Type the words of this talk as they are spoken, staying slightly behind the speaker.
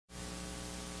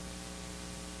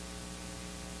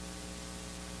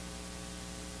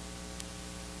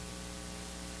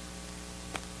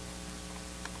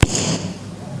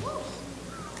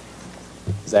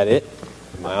Is that it?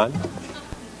 Am I on?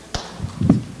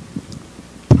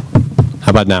 How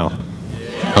about now?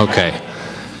 Okay.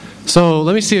 So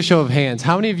let me see a show of hands.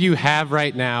 How many of you have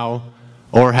right now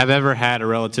or have ever had a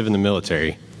relative in the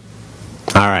military?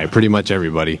 All right, pretty much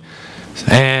everybody.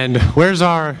 And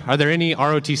are there any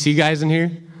ROTC guys in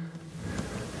here?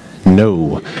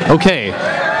 No. Okay.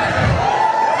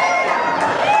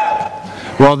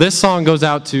 Well, this song goes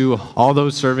out to all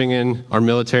those serving in our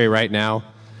military right now,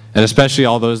 and especially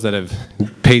all those that have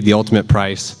paid the ultimate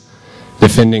price,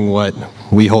 defending what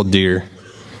we hold dear,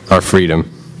 our freedom.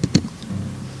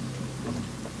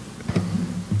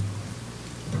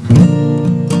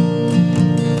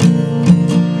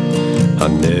 I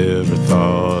never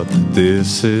thought that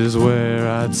this is where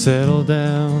I'd settle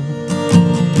down.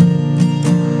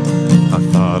 I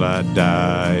thought I'd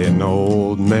die an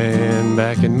old man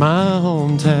back in my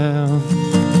hometown.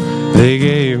 They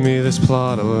gave me this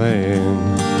plot of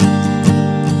land,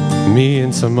 me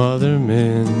and some other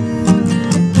men,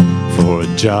 for a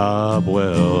job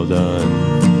well done.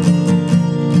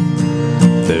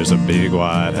 There's a big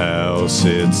white house,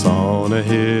 it's on a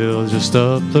hill just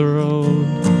up the road.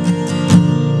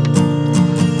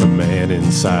 The man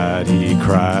inside, he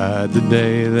cried the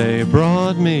day they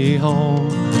brought me home.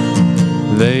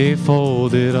 They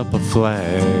folded up a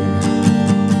flag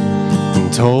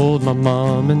and told my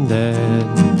mom and dad,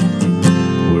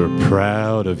 we're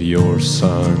proud of your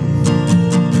son.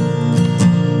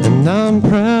 And I'm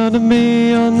proud to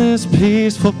be on this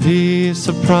peaceful piece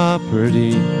of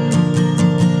property.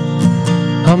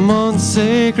 I'm on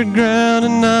sacred ground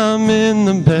and I'm in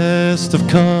the best of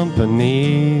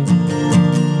company.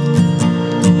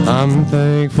 I'm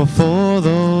thankful for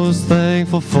those,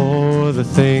 thankful for the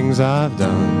things I've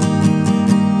done.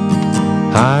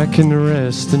 I can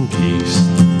rest in peace,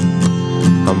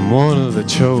 I'm one of the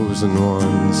chosen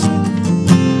ones.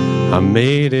 I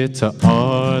made it to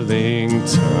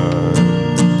Arlington.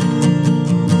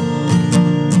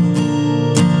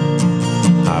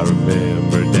 I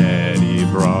remember Daddy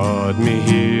brought me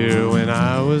here when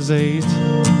I was 8.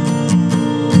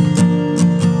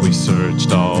 We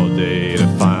searched all day to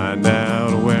find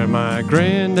out where my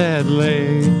granddad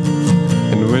lay.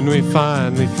 And when we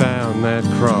finally found that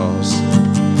cross,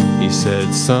 he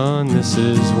said, son, this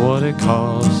is what it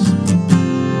costs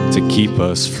to keep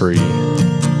us free.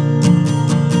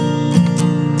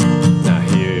 Now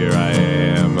here I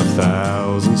am,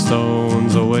 1,000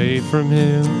 stones away from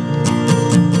him.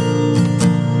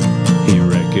 He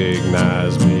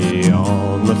recognized me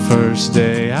on the first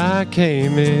day I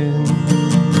came in,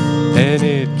 and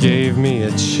it gave me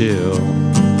a chill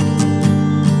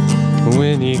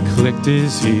when he clicked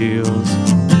his heels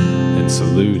and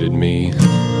saluted me.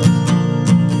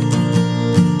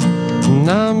 And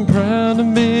I'm proud to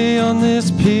be on this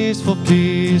peaceful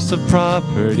piece of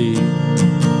property.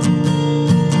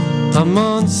 I'm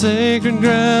on sacred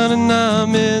ground and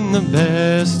I'm in the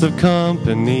best of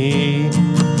company.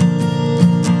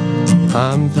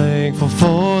 I'm thankful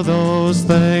for those,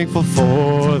 thankful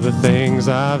for the things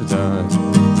I've done.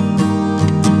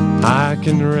 I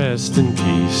can rest in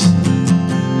peace,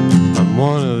 I'm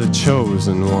one of the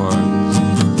chosen ones.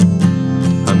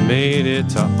 I made it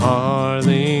to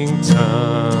Arlington.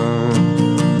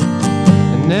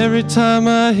 And every time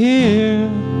I hear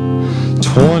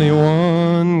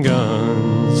 21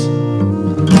 guns,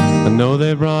 I know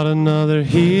they brought another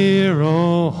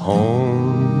hero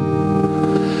home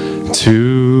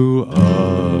to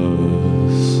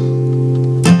us.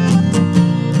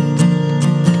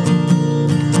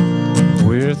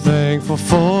 We're thankful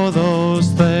for those,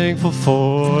 thankful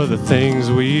for the things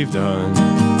we've done.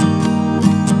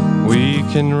 We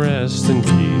can rest in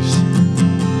peace,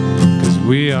 'cause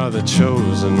we are the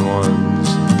chosen ones.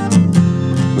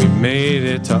 We made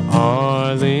it to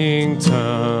Arlington.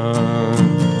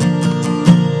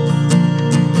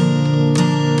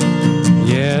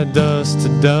 Yeah, dust to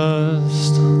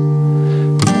dust,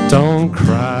 don't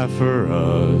cry for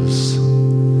us.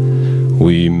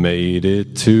 We made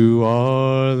it to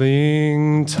Arlington.